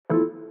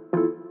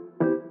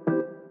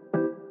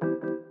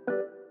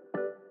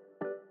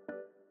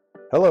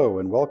Hello,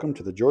 and welcome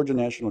to the Georgia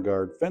National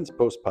Guard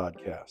Fencepost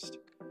podcast.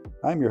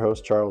 I'm your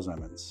host, Charles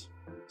Emmons.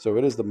 So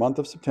it is the month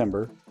of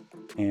September,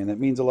 and that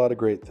means a lot of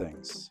great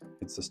things.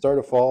 It's the start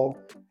of fall,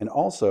 and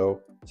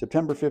also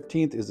September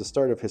 15th is the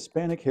start of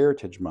Hispanic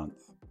Heritage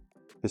Month.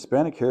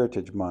 Hispanic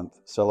Heritage Month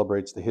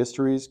celebrates the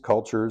histories,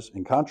 cultures,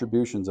 and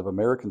contributions of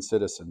American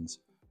citizens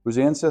whose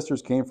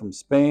ancestors came from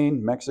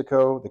Spain,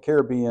 Mexico, the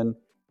Caribbean,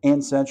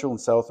 and Central and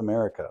South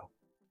America.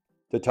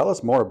 To tell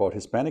us more about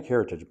Hispanic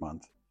Heritage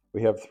Month,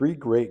 we have three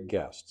great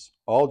guests,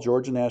 all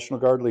Georgia National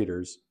Guard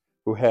leaders,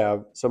 who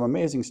have some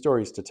amazing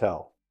stories to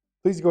tell.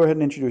 Please go ahead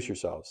and introduce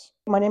yourselves.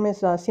 My name is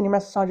Senior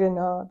Master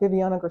Sgt.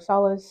 Viviana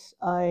Grisales.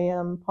 I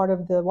am part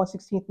of the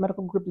 116th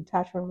Medical Group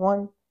Detachment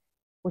 1,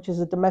 which is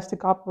a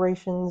domestic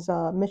operations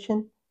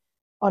mission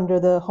under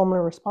the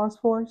Homeland Response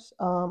Force.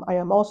 I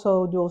am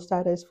also dual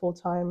status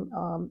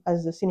full-time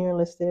as the senior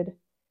enlisted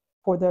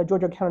for the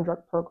Georgia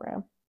Counter-Drug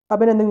Program. I've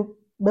been in the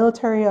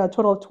military a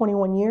total of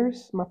 21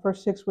 years. My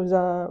first 6 was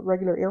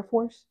regular Air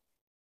Force,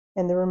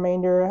 and the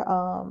remainder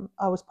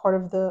I was part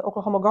of the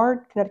Oklahoma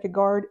Guard, Connecticut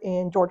Guard,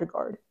 and Georgia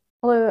Guard.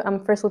 Hello,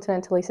 I'm First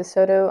Lieutenant Talisa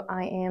Soto.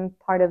 I am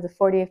part of the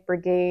 40th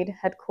Brigade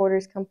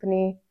Headquarters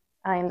Company.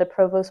 I am the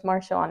Provost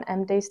Marshal on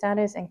M-Day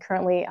status, and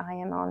currently I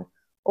am on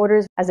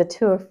orders as a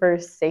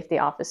 201st Safety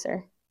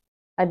Officer.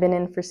 I've been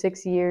in for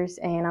 6 years,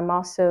 and I'm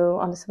also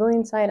on the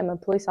civilian side. I'm a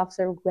police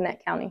officer in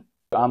Gwinnett County.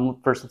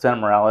 I'm First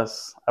Lieutenant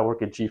Morales. I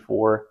work at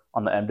G4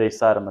 on the M-Day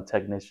side. I'm a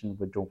technician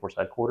with Joint Force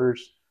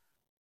Headquarters.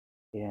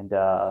 And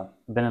I've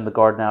been in the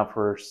Guard now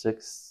for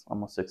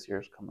almost 6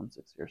 years, coming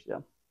 6 years, yeah.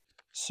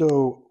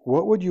 So,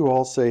 what would you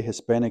all say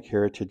Hispanic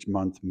Heritage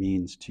Month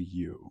means to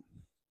you?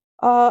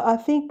 I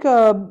think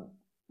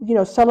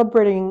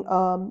celebrating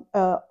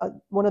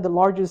one of the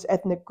largest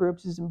ethnic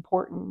groups is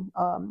important,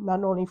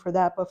 not only for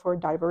that, but for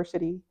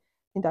diversity.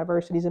 And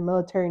diversity is a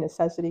military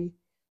necessity.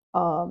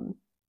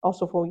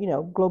 Also for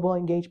global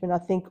engagement. I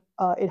think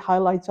it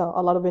highlights a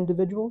lot of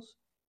individuals,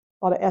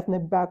 a lot of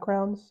ethnic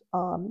backgrounds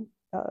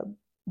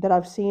that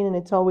I've seen, and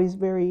it's always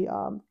very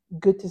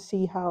good to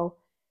see how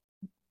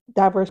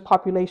diverse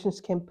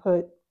populations can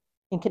put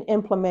and can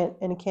implement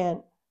and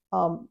can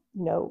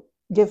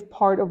give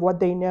part of what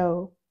they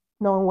know,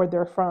 knowing where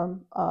they're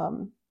from,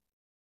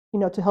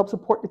 to help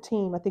support the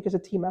team. I think it's a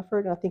team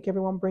effort, and I think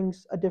everyone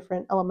brings a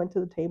different element to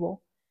the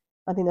table.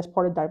 I think that's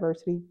part of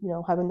diversity,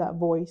 having that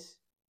voice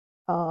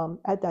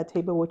at that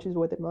table, which is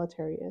what the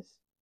military is.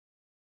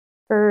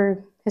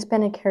 For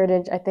Hispanic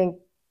Heritage, I think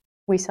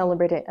we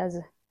celebrate it as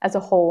a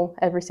whole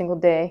every single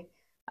day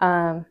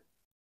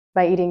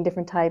by eating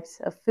different types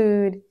of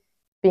food,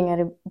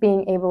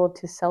 being able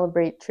to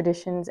celebrate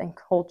traditions and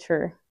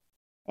culture,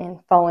 and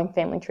following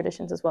family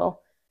traditions as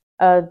well.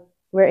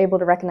 We're able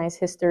to recognize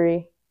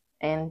history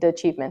and the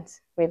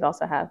achievements we've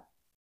also had.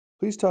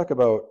 Please talk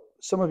about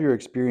some of your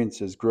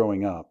experiences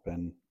growing up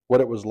and what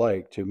it was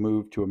like to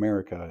move to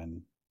America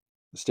and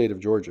the state of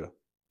Georgia.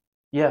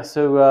 Yeah,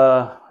 so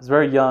I was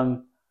very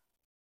young.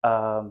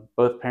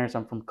 Both parents,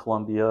 I'm from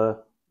Colombia.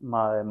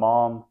 My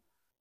mom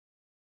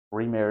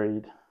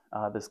remarried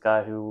this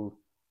guy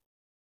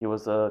he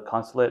was a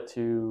consulate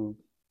to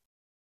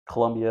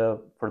Colombia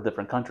for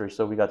different countries.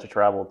 So we got to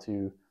travel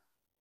to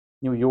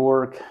New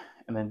York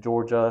and then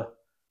Georgia.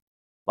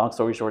 Long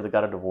story short, they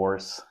got a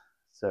divorce.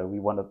 So we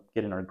wound up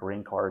getting our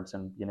green cards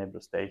and being able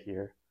to stay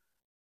here.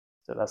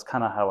 So that's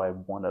kind of how I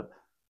wound up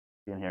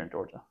being here in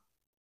Georgia.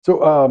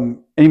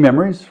 So, any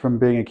memories from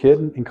being a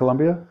kid in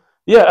Colombia?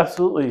 Yeah,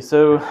 absolutely.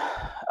 So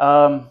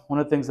one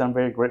of the things that I'm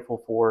very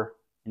grateful for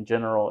in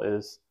general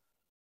is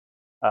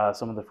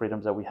some of the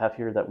freedoms that we have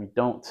here that we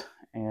don't.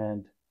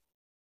 And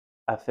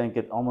I think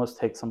it almost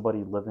takes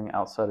somebody living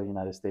outside of the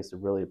United States to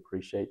really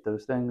appreciate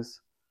those things.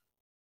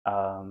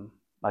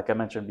 Like I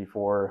mentioned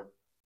before,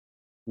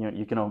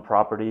 you can own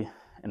property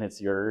and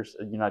it's yours.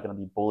 You're not going to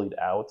be bullied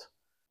out,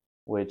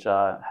 which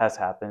has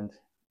happened.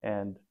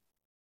 And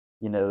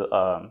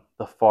the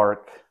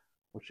FARC,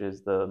 which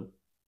is the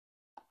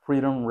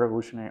Freedom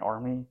Revolutionary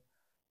Army.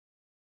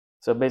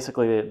 So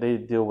basically, they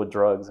deal with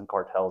drugs and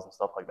cartels and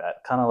stuff like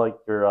that, kind of like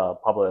your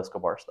Pablo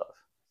Escobar stuff.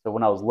 So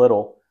when I was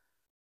little,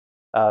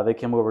 they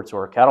came over to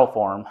our cattle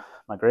farm,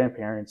 my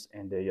grandparents,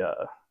 and they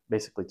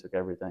basically took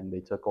everything. They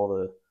took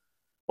all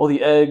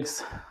the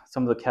eggs,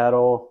 some of the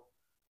cattle,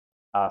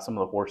 some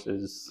of the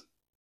horses,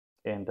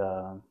 and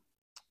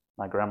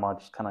my grandma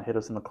just kind of hid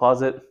us in the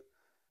closet.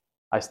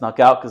 I snuck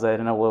out because I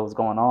didn't know what was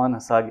going on. I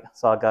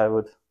saw a guy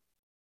with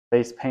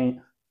face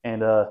paint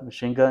and a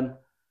machine gun.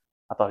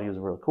 I thought he was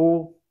really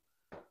cool.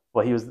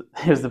 Well, he was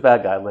the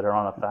bad guy. Later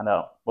on, I found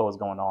out what was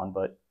going on.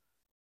 But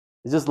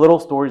it's just little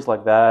stories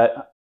like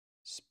that.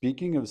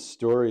 Speaking of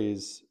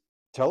stories,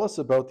 tell us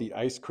about the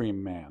ice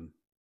cream man.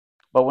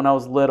 But when I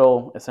was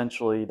little,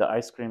 essentially, the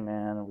ice cream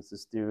man was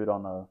this dude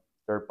on a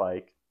dirt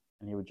bike,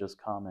 and he would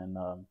just come and,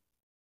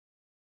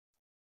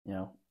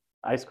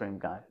 ice cream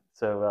guy.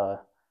 So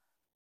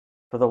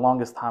for the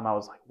longest time, I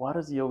was like, why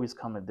does he always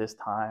come at this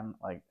time?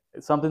 Like,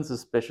 something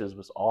suspicious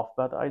was off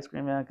about the ice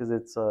cream man because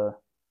it's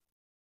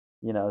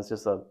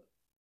it's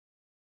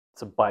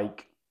a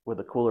bike with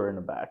a cooler in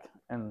the back.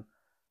 And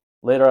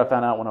Later, I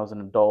found out when I was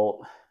an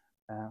adult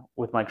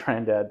with my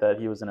granddad that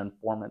he was an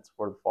informant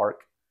for the FARC,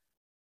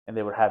 and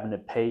they were having to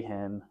pay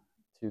him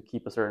to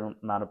keep a certain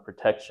amount of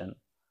protection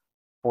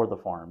for the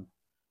farm.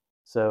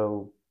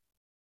 So,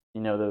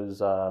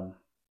 those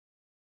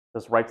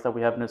rights that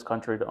we have in this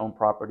country to own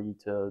property,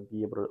 to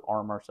be able to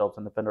arm ourselves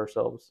and defend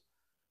ourselves,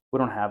 we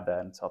don't have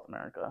that in South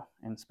America,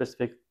 and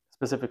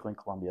specifically in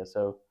Colombia.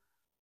 So,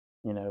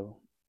 you know,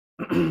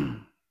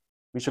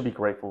 we should be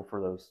grateful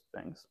for those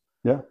things.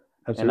 Yeah,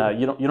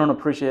 absolutely. And you don't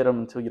appreciate them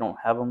until you don't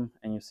have them,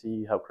 and you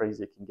see how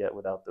crazy it can get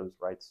without those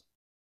rights.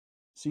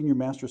 Senior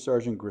Master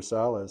Sergeant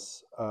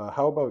Grisales,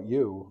 how about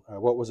you?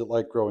 What was it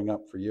like growing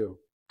up for you?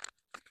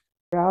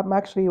 I'm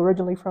actually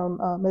originally from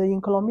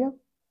Medellin, Colombia.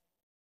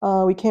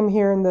 We came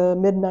here in the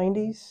mid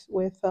 90s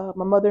with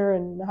my mother,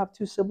 and I have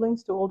two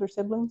siblings, two older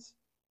siblings.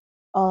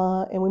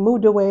 And we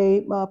moved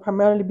away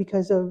primarily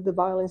because of the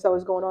violence that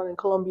was going on in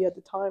Colombia at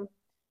the time.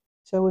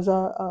 So it was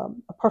a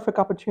perfect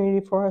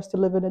opportunity for us to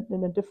live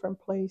in a different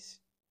place.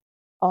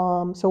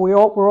 So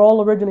we're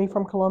all originally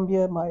from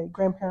Colombia. My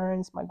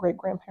grandparents, my great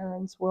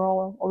grandparents, we're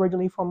all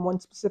originally from one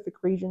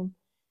specific region,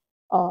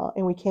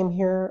 and we came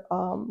here,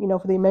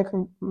 for the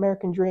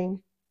American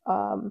dream.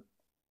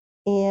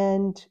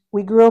 And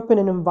we grew up in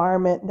an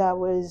environment that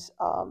was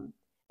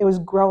it was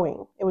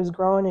growing. It was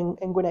growing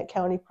in Gwinnett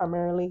County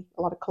primarily.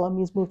 A lot of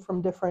Colombians moved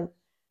from different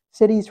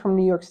cities, from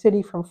New York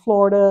City, from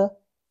Florida.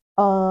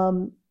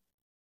 Um,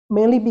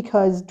 Mainly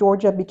because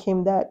Georgia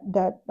became that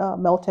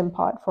melting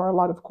pot for a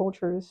lot of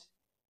cultures.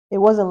 It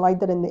wasn't like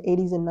that in the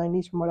 80s and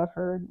 90s, from what I've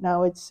heard.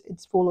 Now it's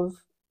full of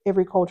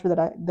every culture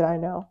that I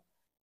know.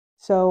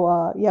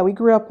 So yeah, we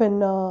grew up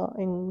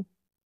in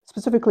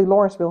specifically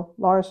Lawrenceville,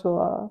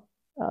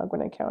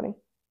 Gwinnett County.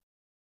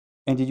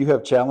 And did you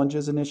have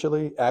challenges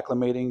initially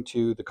acclimating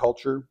to the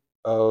culture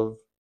of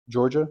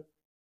Georgia?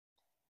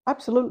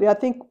 Absolutely. I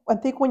think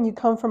when you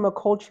come from a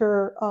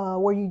culture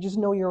where you just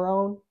know your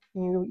own,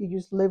 you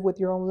just live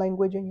with your own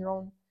language and your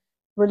own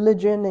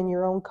religion and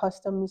your own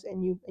customs,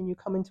 and you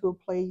come into a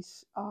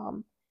place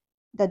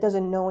that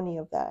doesn't know any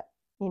of that.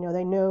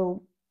 They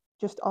know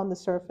just on the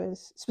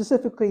surface,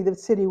 specifically the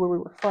city where we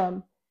were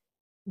from.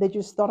 They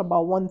just thought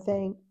about one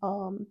thing.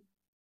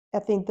 I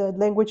think the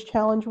language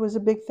challenge was a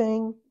big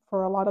thing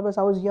for a lot of us.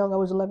 I was young. I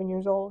was 11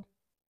 years old,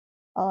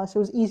 so it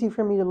was easy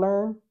for me to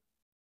learn.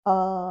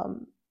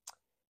 Um,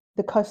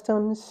 the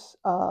customs,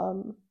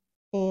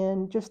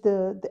 and just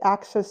the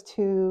access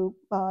to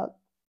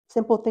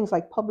simple things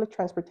like public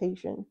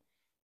transportation,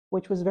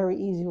 which was very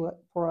easy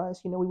for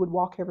us. We would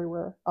walk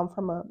everywhere. I'm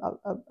from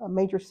a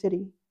major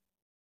city.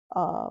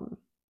 Um,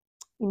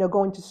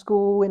 going to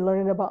school and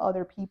learning about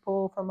other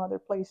people from other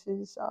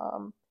places.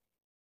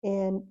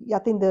 And yeah, I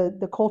think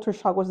the culture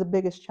shock was the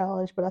biggest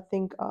challenge, but I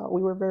think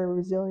we were very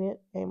resilient,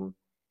 and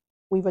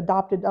we've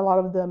adopted a lot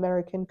of the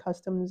American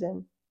customs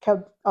and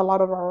kept a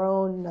lot of our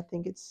own. And I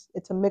think it's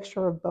a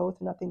mixture of both,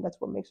 and I think that's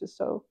what makes us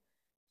so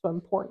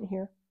important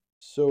here.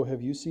 So,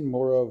 have you seen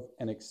more of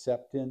an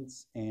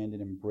acceptance and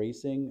an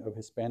embracing of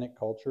Hispanic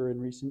culture in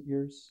recent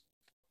years?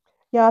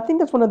 Yeah, I think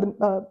that's one of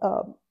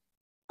the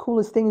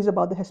coolest things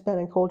about the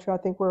Hispanic culture. I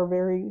think we're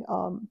very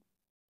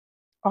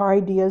our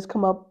ideas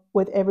come up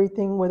with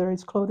everything, whether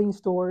it's clothing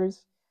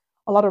stores,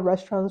 a lot of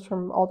restaurants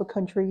from all the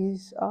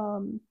countries.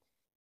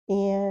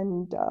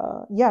 And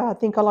yeah, I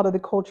think a lot of the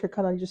culture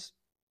kind of just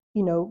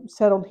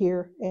settled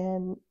here,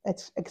 and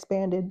it's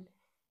expanded.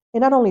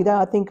 And not only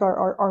that, I think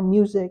our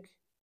music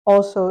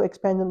also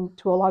expanded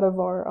to a lot of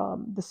our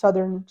the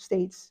southern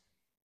states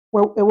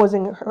where it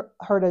wasn't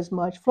heard as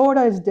much.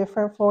 Florida is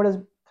different. Florida's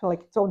kind of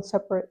like its own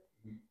separate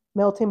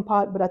melting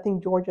pot, but I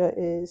think Georgia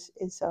is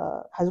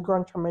has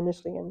grown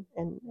tremendously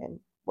in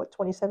what,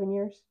 27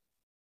 years.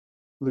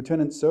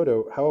 Lieutenant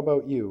Soto, how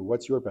about you?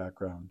 What's your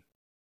background?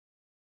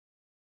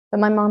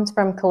 But my mom's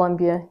from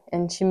Colombia,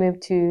 and she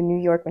moved to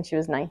New York when she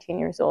was 19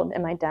 years old.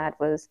 And my dad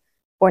was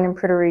born in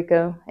Puerto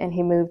Rico, and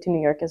he moved to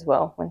New York as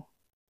well when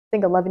I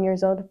think 11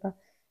 years old.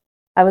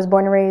 I was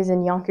born and raised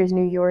in Yonkers,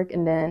 New York,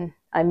 and then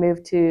I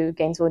moved to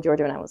Gainesville,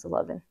 Georgia when I was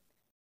 11.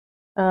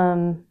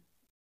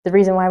 The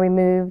reason why we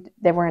moved,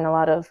 there weren't a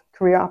lot of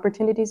career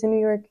opportunities in New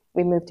York.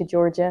 We moved to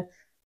Georgia,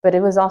 but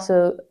it was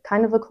also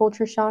kind of a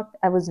culture shock.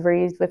 I was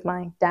raised with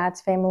my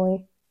dad's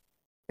family,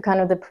 kind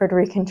of the Puerto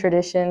Rican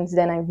traditions.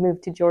 Then I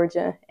moved to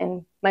Georgia,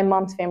 and my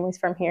mom's family's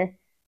from here,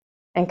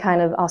 and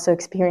kind of also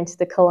experienced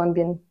the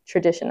Colombian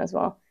tradition as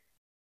well.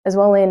 As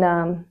well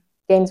in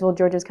Gainesville,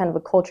 Georgia is kind of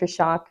a culture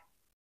shock,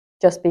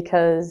 just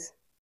because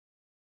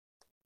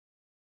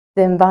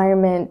the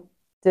environment,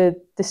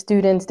 the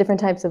students,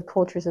 different types of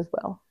cultures as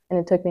well. And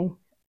it took me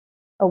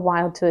a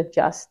while to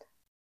adjust.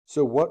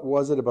 So, what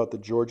was it about the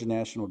Georgia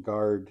National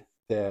Guard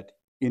that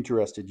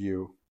interested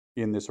you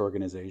in this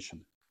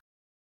organization?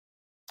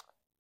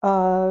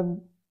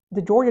 Um,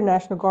 the Georgia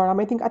National Guard.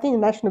 I think the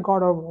National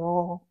Guard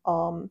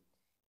overall.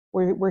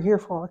 We're here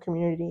for our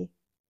community.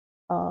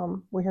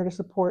 We're here to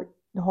support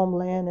the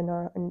homeland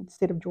and the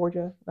state of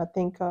Georgia. I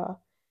think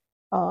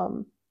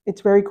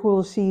it's very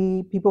cool to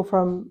see people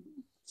from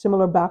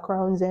similar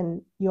backgrounds,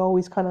 and you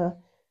always kind of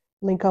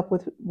link up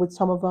with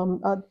some of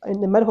them.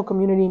 In the medical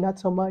community, not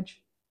so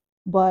much,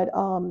 but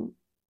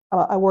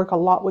I work a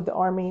lot with the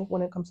Army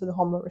when it comes to the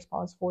Homeland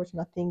Response Force,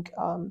 and I think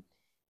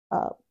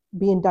uh,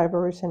 being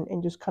diverse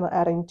and just kind of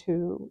adding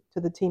to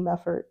the team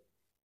effort.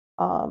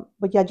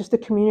 But yeah, just the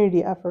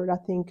community effort, I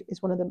think,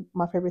 is one of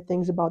my favorite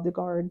things about the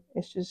Guard.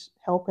 It's just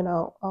helping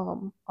out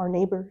our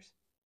neighbors.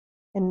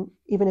 And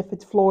even if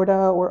it's Florida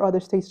or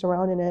other states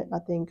surrounding it, I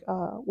think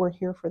we're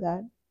here for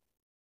that.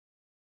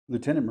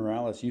 Lieutenant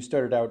Morales, you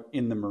started out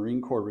in the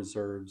Marine Corps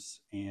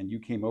Reserves and you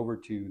came over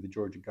to the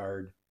Georgia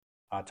Guard.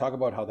 Talk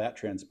about how that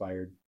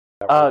transpired.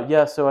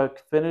 Yeah, so I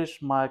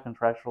finished my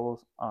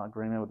contractual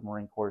agreement with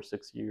Marine Corps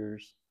 6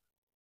 years.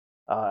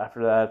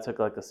 After that, I took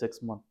like a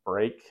 6 month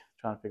break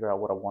trying to figure out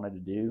what I wanted to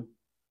do.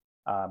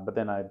 But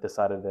then I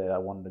decided that I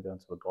wanted to go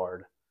into a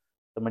Guard.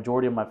 The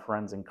majority of my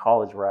friends in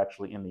college were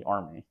actually in the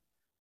Army.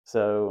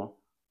 So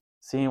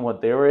seeing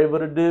what they were able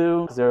to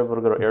do, because they were able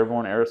to go to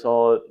Airborne,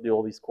 Aerosol, do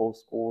all these cool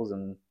schools,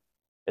 and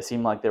it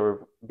seemed like they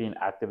were being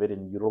activated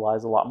and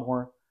utilized a lot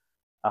more.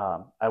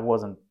 I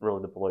wasn't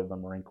really deployed in the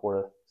Marine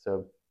Corps,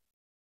 so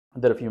I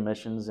did a few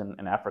missions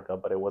in Africa,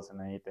 but it wasn't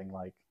anything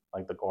like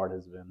the Guard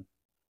has been.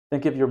 I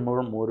think if you're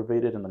more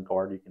motivated in the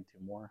Guard, you can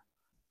do more.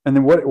 And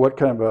then what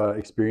kind of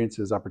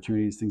experiences,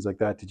 opportunities, things like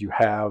that did you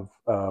have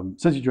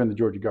since you joined the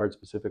Georgia Guard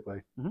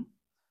specifically? Mm-hmm.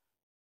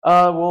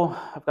 Well,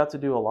 I've got to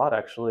do a lot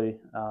actually.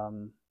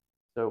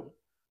 So,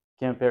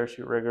 became a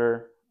parachute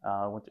rigger.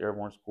 Went to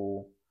airborne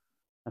school.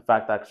 In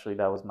fact, actually,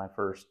 that was my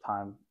first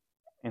time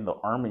in the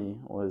Army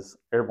was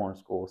airborne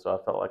school. So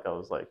I felt like I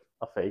was like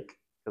a fake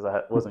because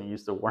I wasn't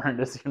used to wearing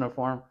this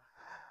uniform.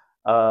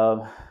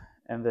 Um,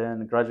 and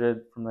then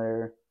graduated from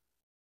there.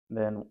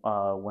 Then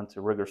went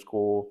to rigger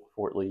school,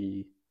 Fort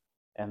Lee,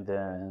 and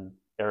then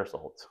air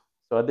assault.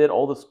 So I did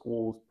all the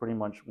schools pretty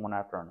much one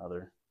after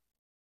another.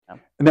 Yeah.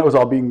 And that was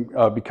all being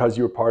because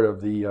you were part of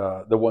the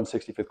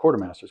 165th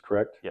Quartermasters,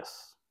 correct?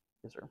 Yes,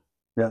 yes, sir.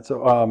 Yeah.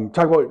 So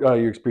talk about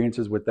your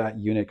experiences with that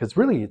unit, because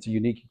really it's a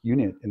unique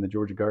unit in the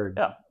Georgia Guard.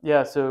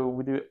 Yeah. So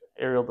we do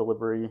aerial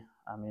delivery.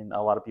 I mean,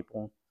 a lot of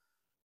people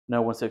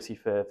know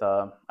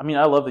 165th. I mean,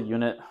 I love the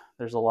unit.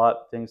 There's a lot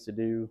of things to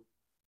do.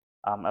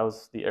 I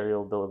was the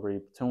aerial delivery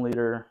platoon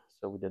leader,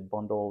 so we did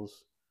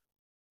bundles,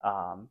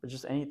 but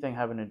just anything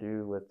having to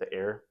do with the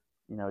air.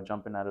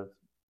 Jumping out of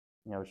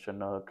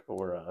Chinook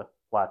or a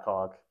Black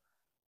Hawk,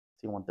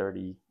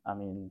 C-130. I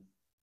mean,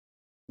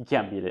 you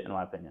can't beat it in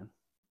my opinion.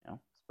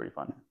 It's pretty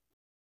fun.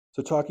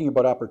 So talking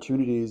about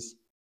opportunities,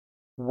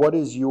 what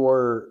is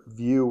your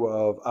view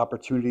of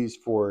opportunities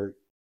for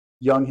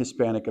young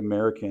Hispanic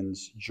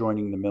Americans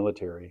joining the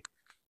military?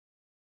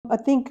 I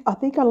think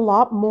a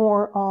lot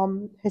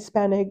more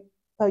Hispanic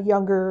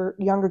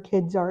younger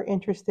kids are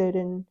interested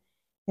in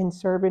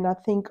serving. I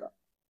think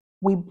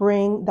we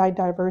bring that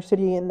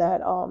diversity and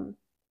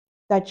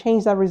that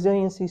change, that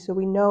resiliency, so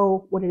we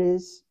know what it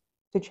is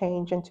to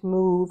change and to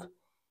move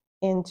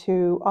and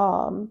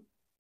to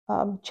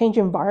change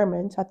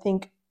environments. I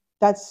think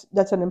that's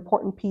an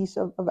important piece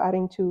of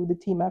adding to the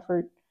team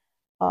effort.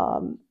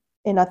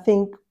 And I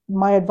think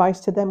my advice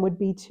to them would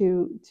be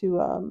to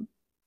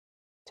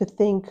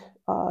think,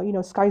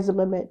 sky's the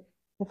limit.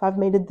 If I've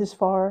made it this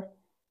far,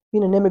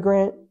 being an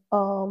immigrant,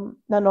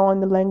 not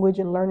knowing the language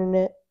and learning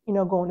it,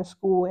 going to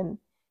school and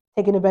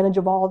taking advantage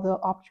of all the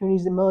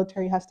opportunities the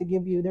military has to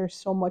give you. There's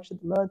so much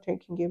that the military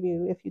can give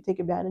you if you take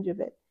advantage of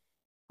it.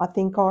 I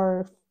think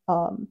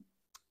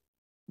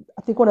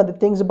I think one of the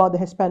things about the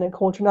Hispanic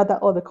culture, not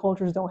that other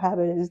cultures don't have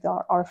it, is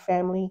our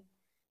family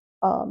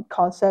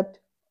concept.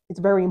 It's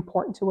very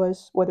important to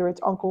us, whether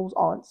it's uncles,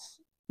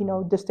 aunts,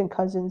 distant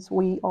cousins.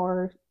 We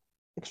are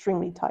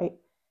extremely tight,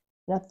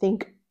 and I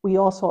think we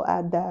also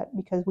add that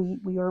because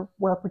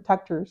we're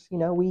protectors.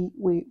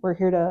 We're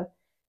here to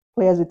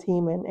play as a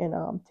team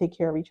and take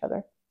care of each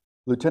other.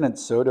 Lieutenant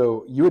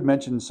Soto, you had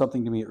mentioned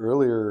something to me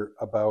earlier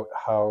about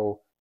how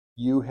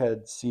you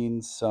had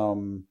seen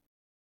some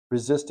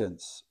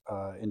resistance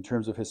in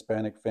terms of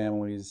Hispanic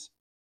families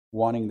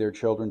wanting their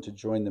children to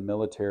join the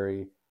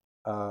military.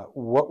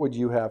 What would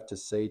you have to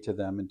say to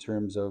them in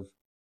terms of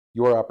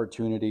your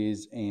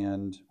opportunities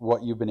and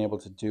what you've been able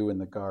to do in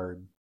the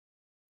Guard?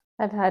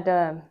 I've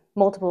had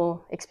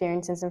multiple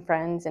experiences and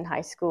friends in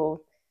high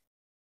school,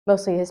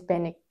 mostly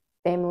Hispanic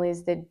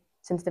families that,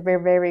 since they're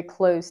very, very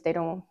close,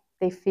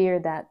 they fear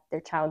that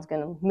their child's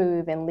going to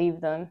move and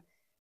leave them.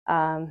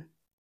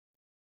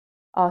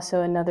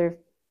 Also, another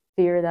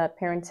fear that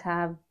parents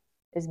have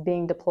is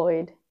being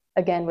deployed,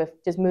 again,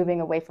 with just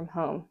moving away from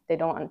home. They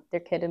don't want their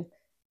kid to,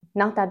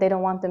 not that they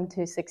don't want them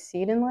to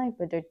succeed in life,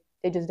 but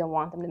they just don't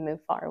want them to move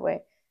far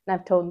away. And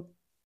I've told,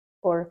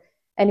 or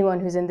anyone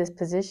who's in this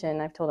position,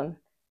 I've told them,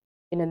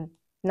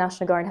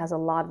 National Guard has a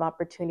lot of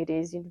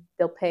opportunities.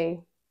 They'll pay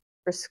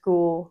for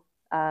school.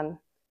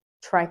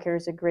 TRICARE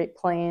is a great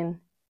plan.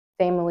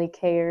 Family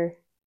care.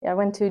 I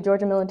went to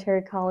Georgia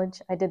Military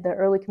College. I did the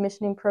early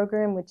commissioning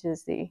program, which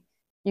is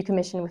you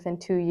commission within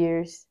 2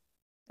 years.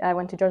 I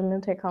went to Georgia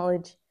Military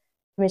College,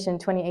 commissioned in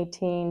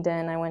 2018.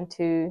 Then I went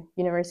to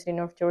University of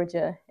North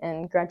Georgia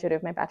and graduated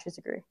with my bachelor's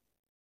degree.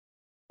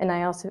 And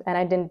I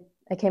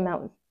I came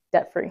out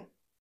debt free.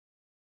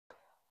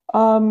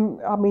 I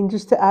mean,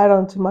 just to add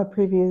on to my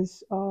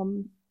previous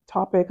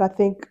topic, I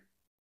think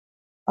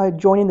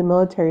joining the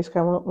military is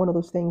kind of one of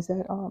those things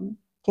that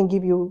can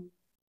give you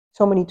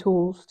so many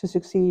tools to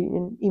succeed.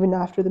 And even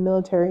after the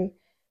military,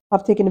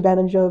 I've taken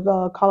advantage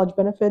of college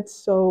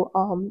benefits. So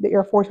the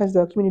Air Force has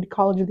the Community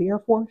College of the Air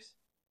Force.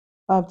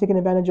 I've taken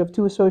advantage of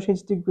 2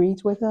 associate's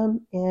degrees with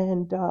them.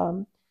 And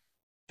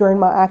during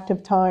my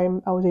active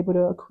time, I was able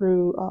to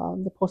accrue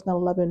the post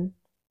 9/11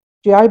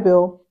 GI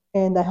Bill,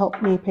 and that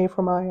helped me pay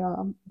for my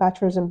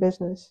bachelor's in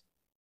business.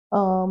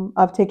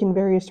 I've taken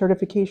various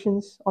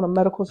certifications on a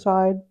medical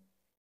side,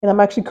 and I'm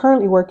actually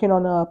currently working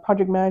on a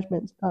project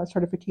management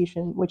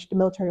certification, which the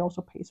military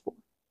also pays for.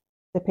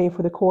 They pay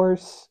for the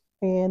course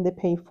and they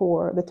pay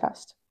for the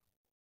test.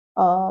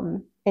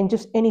 And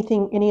just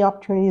any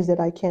opportunities that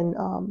I can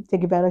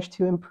take advantage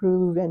to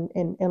improve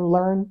and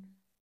learn.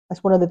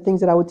 That's one of the things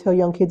that I would tell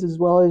young kids as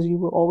well, is you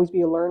will always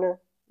be a learner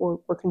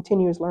or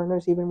continuous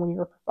learners, even when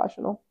you're a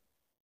professional.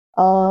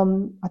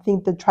 I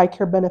think the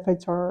TRICARE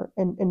benefits are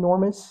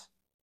enormous.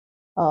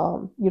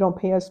 You don't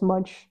pay as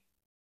much.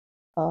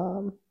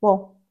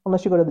 Well,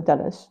 unless you go to the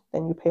dentist,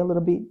 then you pay a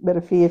little bit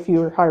better fee if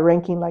you're high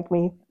ranking like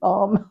me.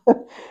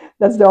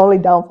 That's the only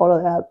downfall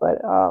of that.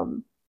 But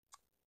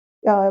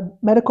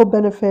medical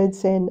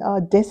benefits and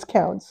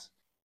discounts.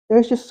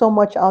 There's just so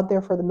much out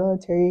there for the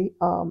military,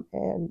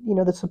 and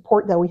the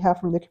support that we have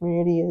from the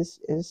community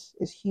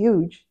is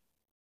huge.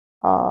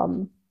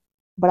 Um,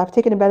 but I've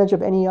taken advantage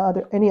of any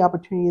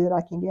opportunity that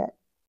I can get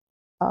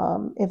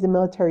if the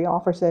military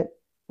offers it.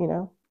 You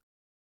know.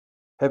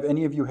 Have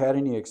any of you had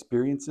any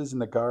experiences in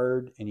the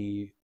Guard,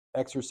 any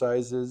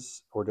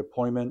exercises or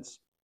deployments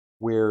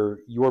where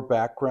your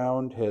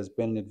background has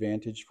been an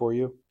advantage for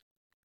you?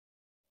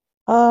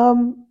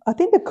 I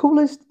think the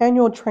coolest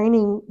annual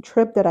training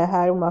trip that I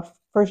had when I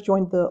first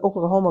joined the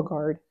Oklahoma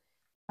Guard,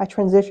 I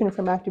transitioned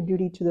from active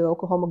duty to the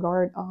Oklahoma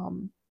Guard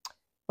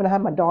when I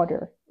had my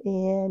daughter.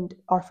 And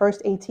our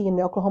first AT in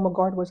the Oklahoma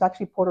Guard was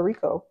actually Puerto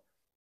Rico.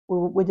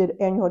 We did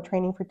annual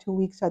training for 2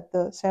 weeks at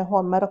the San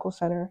Juan Medical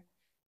Center.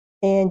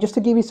 And just to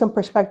give you some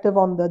perspective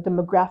on the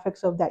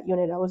demographics of that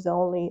unit, I was the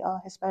only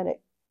Hispanic,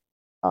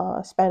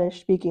 Spanish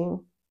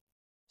speaking.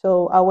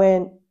 So I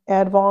went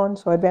ADVON,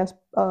 so advanced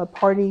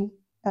party,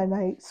 and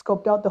I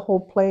scoped out the whole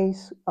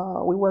place.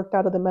 We worked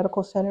out of the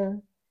medical center.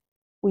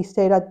 We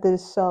stayed at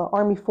this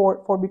Army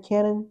fort, Fort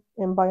Buchanan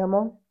in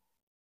Bayamon.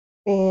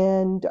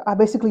 And I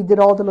basically did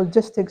all the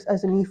logistics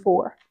as an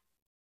E4.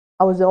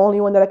 I was the only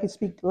one that I could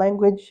speak the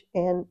language.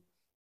 And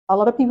a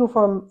lot of people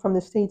from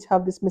the States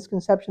have this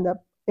misconception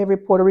that every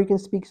Puerto Rican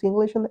speaks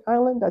English on the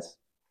island. That's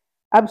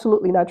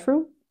absolutely not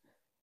true.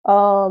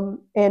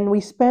 And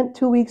we spent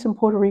 2 weeks in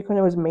Puerto Rico, and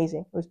it was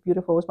amazing. It was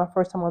beautiful. It was my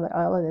first time on the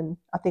island, and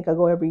I think I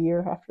go every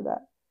year after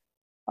that.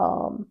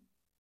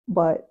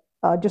 But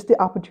just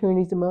the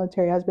opportunities the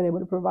military has been able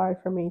to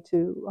provide for me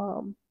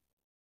to,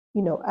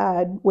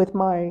 add with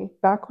my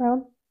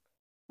background.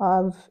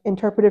 I've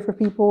interpreted for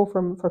people,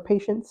 for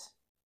patients,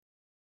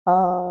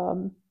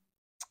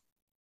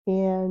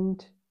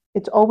 and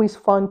it's always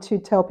fun to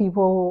tell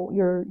people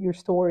your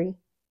story.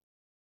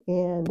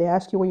 And they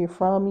ask you where you're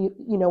from.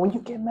 When you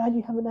get mad,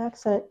 you have an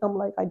accent. I'm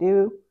like, I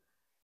do.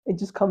 It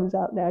just comes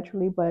out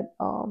naturally. But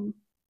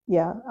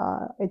yeah,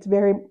 it's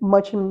very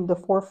much in the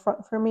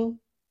forefront for me.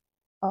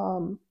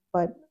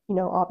 But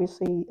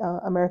obviously,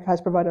 America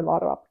has provided a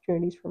lot of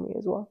opportunities for me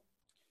as well.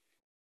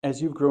 As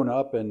you've grown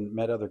up and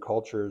met other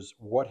cultures,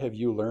 what have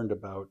you learned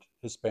about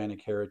Hispanic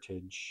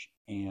heritage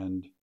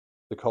and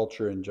the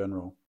culture in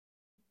general?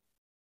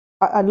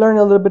 I learned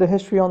a little bit of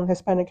history on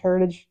Hispanic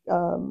heritage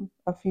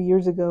a few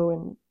years ago,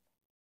 and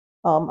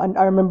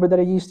I remember that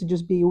it used to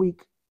just be a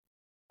week,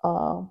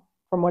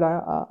 from what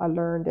I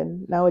learned,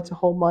 and now it's a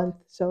whole month.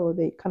 So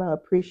they kind of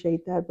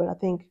appreciate that. But I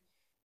think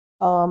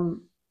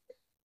um,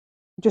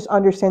 just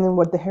understanding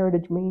what the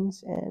heritage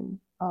means, and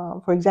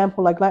for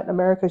example, like Latin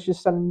America is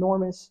just an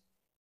enormous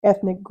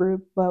ethnic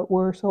group, but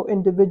we're so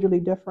individually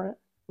different.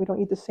 We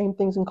don't eat the same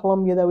things in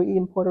Colombia that we eat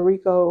in Puerto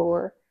Rico,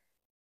 or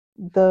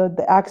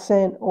the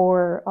accent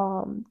or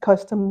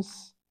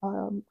customs.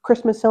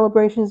 Christmas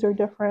celebrations are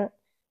different.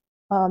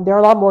 They're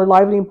a lot more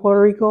lively in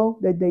Puerto Rico.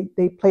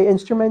 They play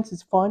instruments.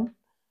 It's fun.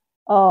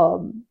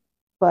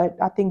 But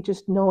I think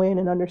just knowing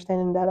and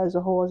understanding that as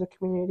a whole, as a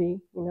community,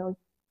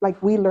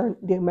 like we learn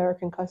the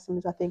American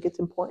customs, I think it's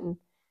important.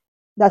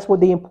 That's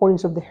what the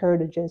importance of the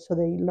heritage is, so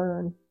they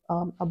learn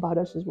about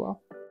us as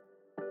well.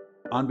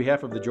 On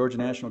behalf of the Georgia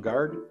National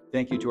Guard,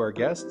 thank you to our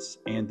guests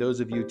and those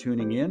of you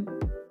tuning in.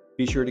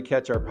 Be sure to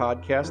catch our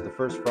podcast the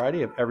first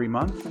Friday of every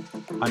month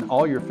on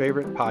all your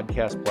favorite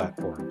podcast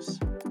platforms.